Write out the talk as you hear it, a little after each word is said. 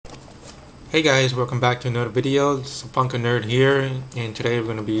Hey guys, welcome back to another video. It's Funko Nerd here, and today we're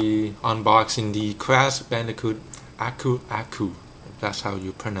going to be unboxing the Crash Bandicoot Aku Aku, if that's how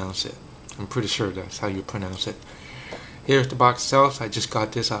you pronounce it. I'm pretty sure that's how you pronounce it. Here's the box itself. I just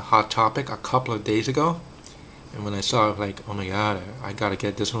got this at Hot Topic a couple of days ago, and when I saw it, I was like, oh my god, I gotta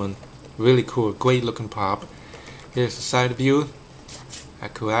get this one. Really cool, great looking pop. Here's the side view.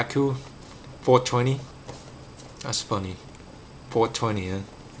 Aku Aku 420. That's funny. 420, eh?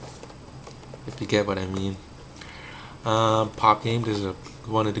 If you get what I mean. Pop game. This is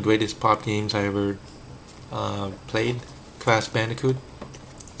one of the greatest pop games I ever played. Crash Bandicoot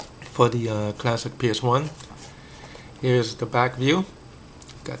for the classic PS1. Here's the back view.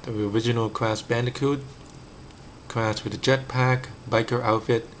 Got the original Crash Bandicoot. Crash with a jetpack, biker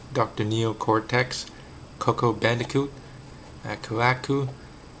outfit, Dr. Neo Cortex, Coco Bandicoot, Aku Aku,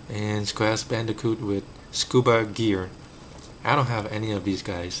 and Crash Bandicoot with scuba gear. I don't have any of these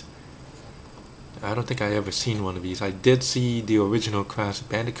guys. I don't think I ever seen one of these. I did see the original Crash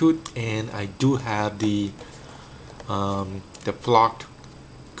Bandicoot, and I do have the flocked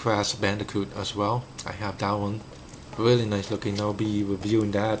Crash Bandicoot as well. I have that one. Really nice looking. I'll be reviewing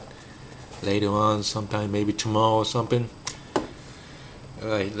that later on, sometime maybe tomorrow or something.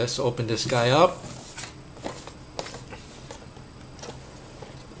 Alright, let's open this guy up.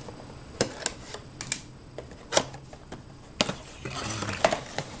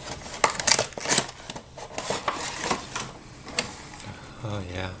 Oh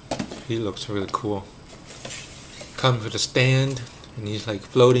yeah, he looks really cool. Comes with a stand, and he's like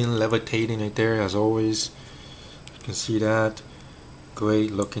floating, levitating right there as always. You can see that.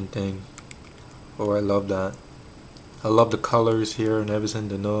 Great looking thing. Oh, I love that. I love the colors here and everything.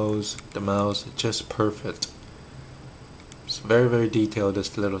 The nose, the mouth, it's just perfect. It's very, very detailed,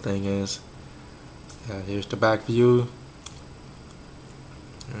 this little thing is. Yeah, here's the back view.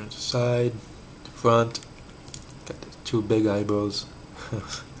 Here's the side, the front. Got the two big eyebrows.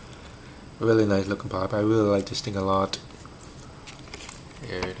 Really nice looking pop. I really like this thing a lot.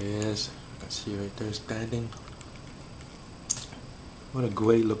 Here it is. You can see right there standing. What a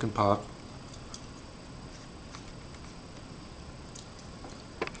great looking pop.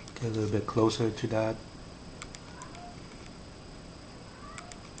 Get a little bit closer to that.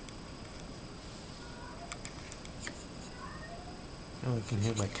 Oh, you can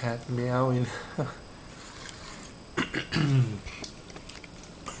hear my cat meowing.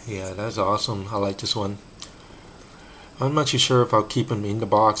 Yeah, that's awesome. I like this one. I'm not too sure if I'll keep him in the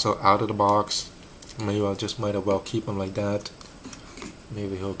box or out of the box. Maybe I just might as well keep him like that.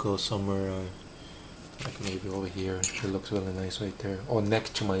 Maybe he'll go somewhere, like maybe over here. It looks really nice right there. Or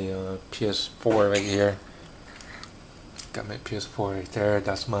next to my PS4 right here. Got my PS4 right there.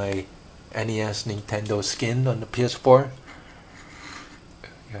 That's my NES Nintendo skin on the PS4.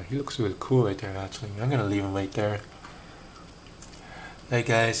 Yeah, he looks really cool right there actually. I'm gonna leave him right there. Hey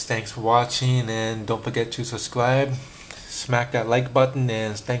guys, thanks for watching, and don't forget to subscribe, smack that like button,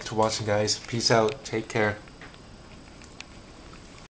 and thanks for watching guys. Peace out, take care.